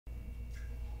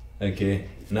Okay,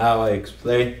 now I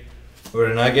explain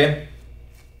Uranage.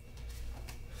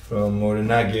 From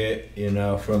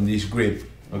Uranage, from this grip.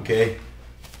 Okay,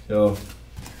 so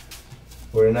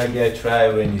Uranage I try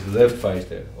when he's left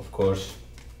fighter, of course,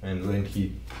 and when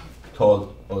he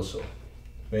tall also.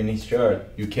 When he's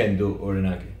short, you can do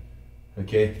Uranage.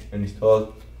 Okay, when he's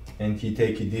tall and he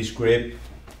take this grip,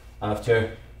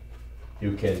 after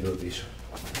you can do this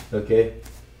one. Okay,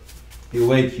 you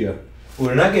wait here.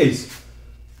 Uranage is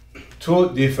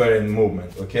two different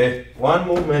movements. Okay, one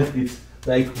movement is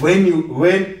like when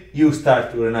you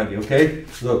start Uranage. Okay,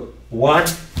 look, 1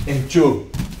 and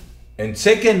 2, and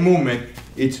second movement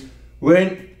it's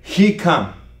when he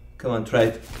come on, try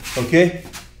it. Okay,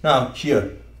 now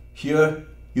here you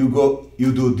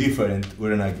do different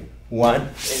Uranage, 1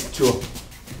 and 2.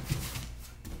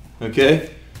 Okay,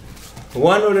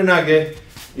 one Uranage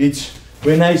it's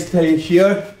when I stay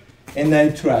here and I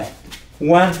try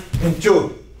 1 and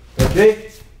 2.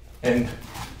 Okay, and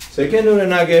second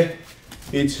Uranage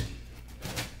it's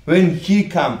when he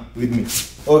come with me.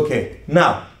 Okay,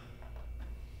 now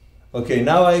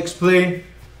I explain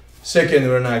second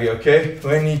Uranage. Okay,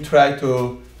 when he try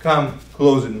to come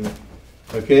close to me.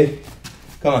 Okay,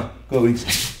 come on, go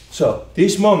inside. So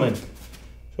this moment,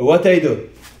 so what I do,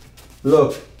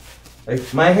 look,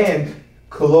 like my hand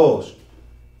close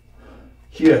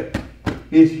here,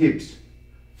 his hips.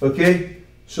 Okay,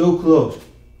 so close.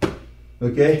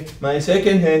 Okay, my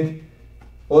second hand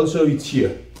also it's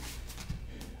here.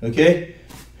 Okay,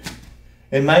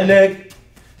 and my leg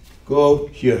go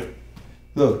here.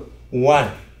 Look,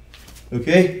 1.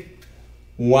 Okay,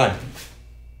 1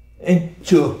 and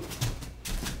 2.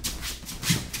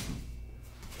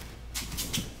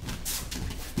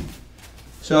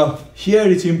 So here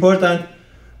it's important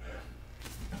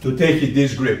to take it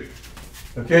this grip.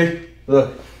 Okay,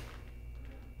 look.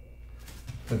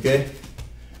 Okay,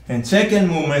 and second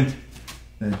movement.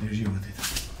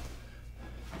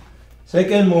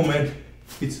 Second movement,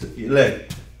 it's the leg.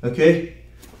 Okay,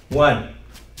 1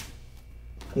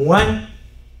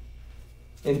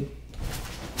 and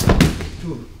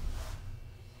 2.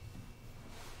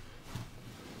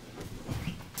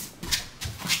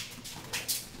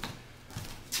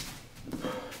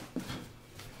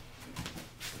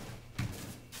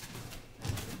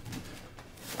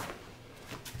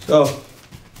 So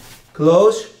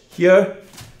close here.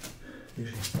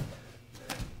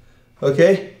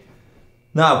 Okay,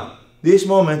 now this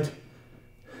moment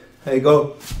I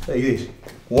go like this,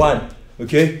 1.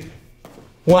 Okay,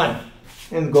 1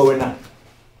 and going up.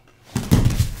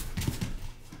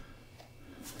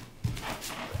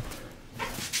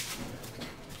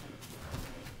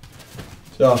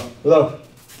 So look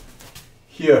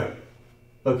here.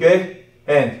 Okay,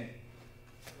 and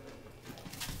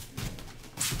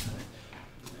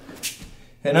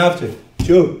after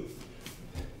 2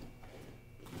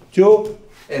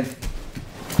 and